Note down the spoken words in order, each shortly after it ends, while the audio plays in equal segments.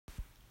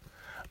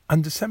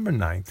On December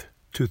 9th,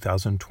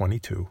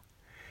 2022,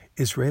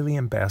 Israeli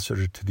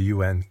ambassador to the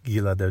UN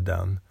Gilad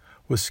Erdan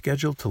was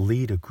scheduled to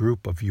lead a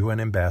group of UN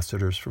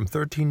ambassadors from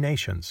 13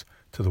 nations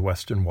to the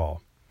Western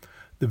Wall.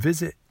 The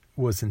visit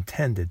was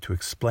intended to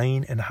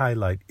explain and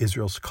highlight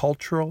Israel's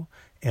cultural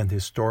and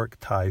historic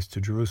ties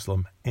to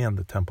Jerusalem and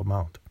the Temple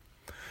Mount.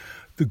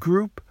 The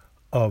group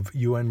of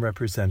UN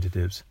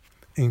representatives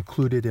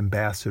included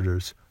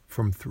ambassadors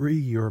from 3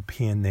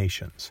 European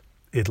nations,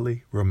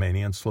 Italy,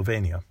 Romania, and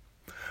Slovenia.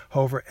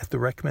 However, at the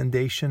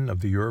recommendation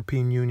of the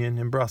European Union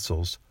in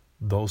Brussels,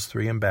 those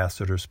 3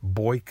 ambassadors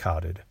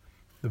boycotted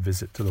the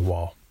visit to the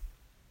wall.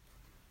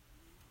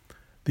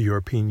 The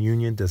European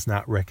Union does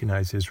not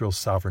recognize Israel's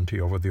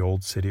sovereignty over the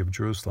old city of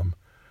Jerusalem.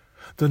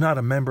 Though not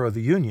a member of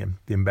the Union,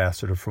 the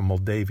ambassador from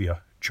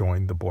Moldavia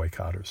joined the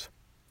boycotters.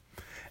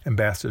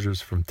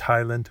 Ambassadors from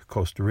Thailand,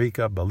 Costa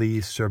Rica,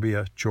 Belize,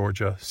 Serbia,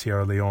 Georgia,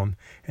 Sierra Leone,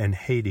 and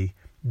Haiti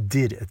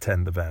did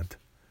attend the event,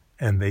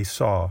 and they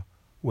saw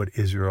what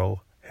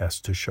Israel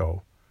has to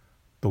show.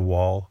 The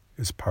wall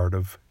is part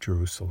of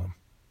Jerusalem.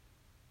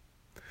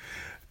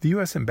 The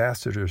U.S.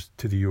 ambassadors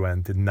to the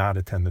UN did not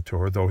attend the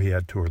tour, though he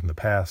had toured in the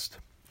past,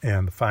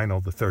 and the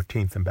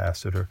 13th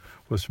ambassador,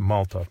 was from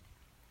Malta.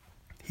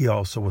 He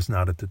also was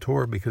not at the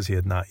tour because he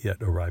had not yet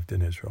arrived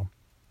in Israel.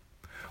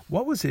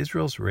 What was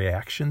Israel's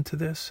reaction to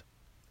this?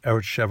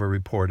 Eretz Sheva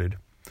reported,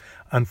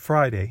 on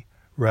Friday,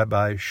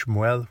 Rabbi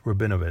Shmuel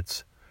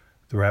Rabinovitz,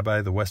 the rabbi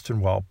of the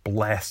Western Wall,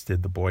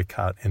 blasted the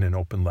boycott in an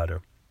open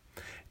letter.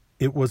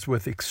 It was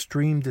with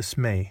extreme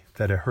dismay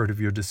that I heard of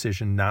your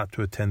decision not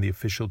to attend the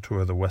official tour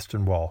of the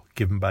Western Wall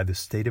given by the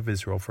State of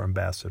Israel for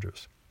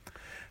ambassadors.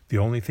 The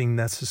only thing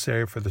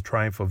necessary for the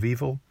triumph of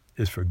evil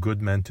is for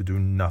good men to do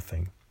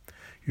nothing.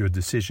 Your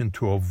decision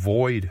to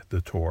avoid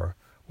the tour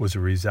was a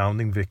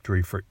resounding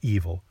victory for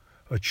evil,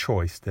 a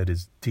choice that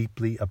is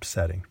deeply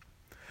upsetting.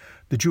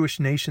 The Jewish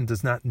nation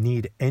does not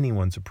need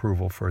anyone's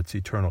approval for its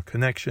eternal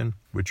connection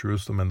with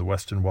Jerusalem and the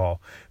Western Wall.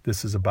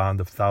 This is a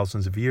bond of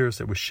thousands of years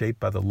that was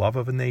shaped by the love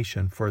of a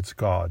nation for its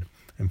God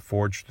and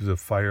forged through the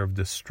fire of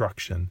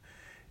destruction.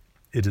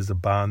 It is a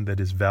bond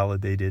that is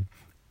validated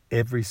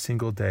every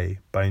single day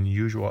by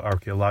unusual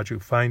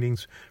archaeological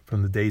findings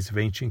from the days of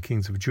ancient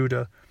kings of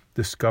Judah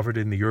discovered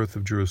in the earth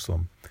of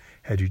Jerusalem.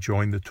 Had you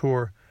joined the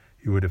tour,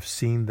 you would have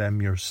seen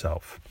them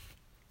yourself.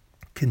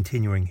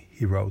 Continuing,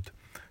 he wrote,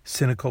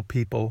 cynical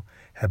people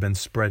have been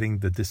spreading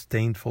the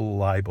disdainful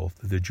libel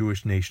that the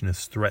Jewish nation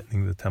is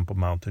threatening the Temple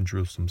Mount and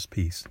Jerusalem's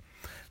peace.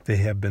 They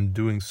have been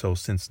doing so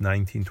since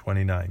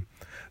 1929.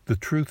 The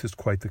truth is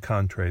quite the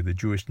contrary. The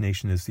Jewish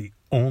nation is the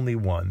only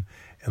one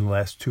in the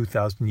last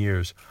 2,000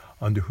 years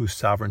under whose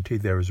sovereignty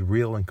there is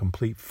real and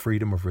complete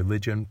freedom of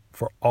religion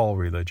for all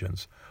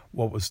religions.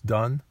 What was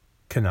done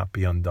cannot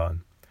be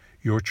undone.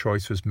 Your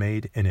choice was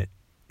made, and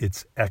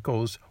its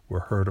echoes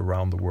were heard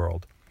around the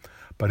world.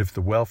 But if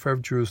the welfare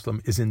of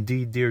Jerusalem is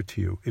indeed dear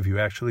to you, if you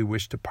actually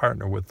wish to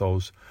partner with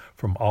those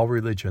from all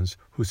religions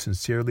who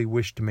sincerely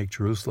wish to make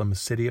Jerusalem a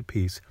city of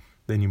peace,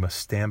 then you must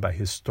stand by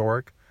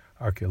historic,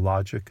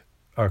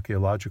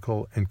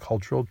 archaeological, and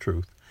cultural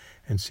truth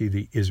and see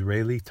the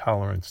Israeli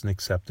tolerance and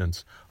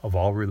acceptance of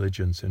all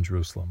religions in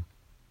Jerusalem.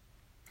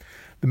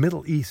 The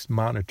Middle East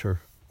Monitor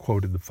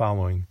quoted the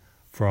following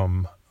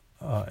from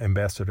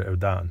Ambassador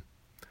Erdan.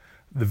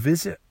 The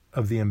visit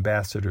of the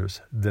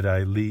ambassadors that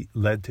I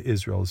led to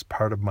Israel is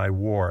part of my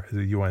war at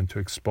the UN to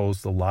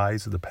expose the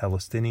lies of the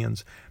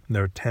Palestinians and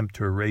their attempt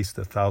to erase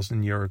the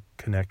 1,000-year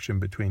connection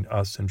between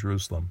us and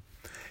Jerusalem.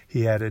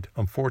 He added,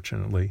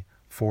 unfortunately,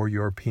 4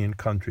 European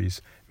countries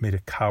made a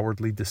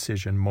cowardly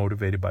decision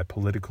motivated by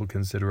political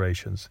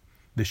considerations.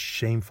 This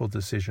shameful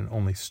decision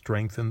only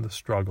strengthened the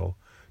struggle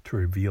to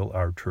reveal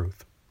our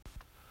truth.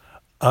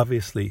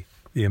 Obviously,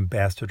 the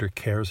ambassador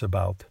cares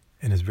about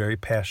and is very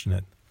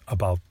passionate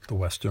about the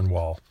Western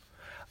Wall.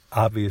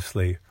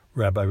 Obviously,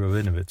 Rabbi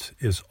Rabinovitz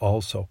is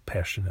also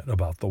passionate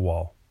about the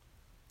wall,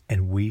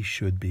 and we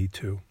should be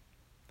too.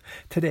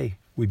 Today,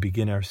 we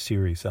begin our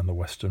series on the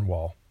Western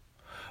Wall.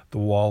 The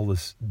wall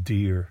is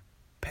dear.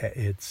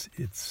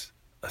 It's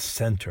a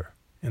center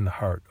in the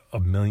heart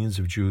of millions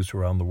of Jews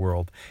around the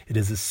world. It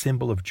is a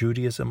symbol of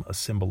Judaism, a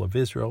symbol of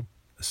Israel,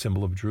 a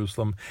symbol of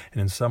Jerusalem,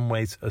 and in some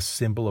ways a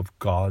symbol of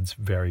God's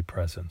very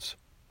presence.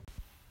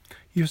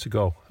 Years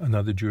ago,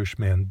 another Jewish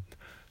man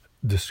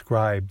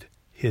described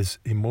his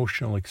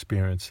emotional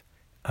experience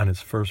on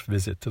his first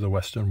visit to the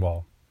Western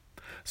Wall.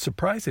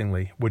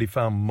 Surprisingly, what he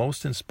found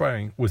most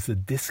inspiring was the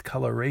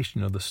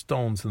discoloration of the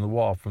stones in the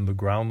wall from the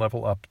ground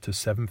level up to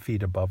 7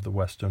 feet above the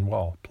Western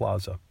Wall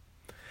plaza.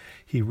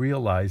 He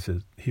realized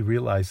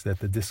that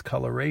the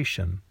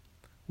discoloration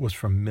was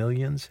from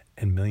millions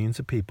and millions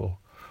of people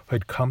who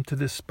had come to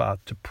this spot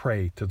to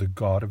pray to the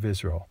God of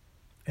Israel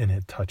and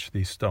had touched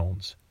these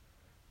stones.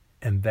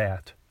 And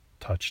that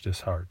touched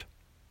his heart.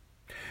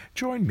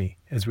 Join me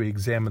as we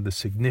examine the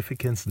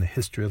significance and the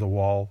history of the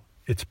wall,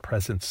 its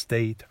present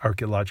state,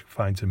 archaeological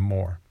finds, and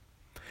more.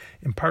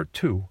 In Part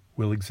 2,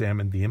 we'll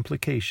examine the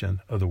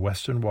implication of the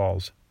Western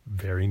Wall's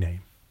very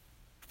name.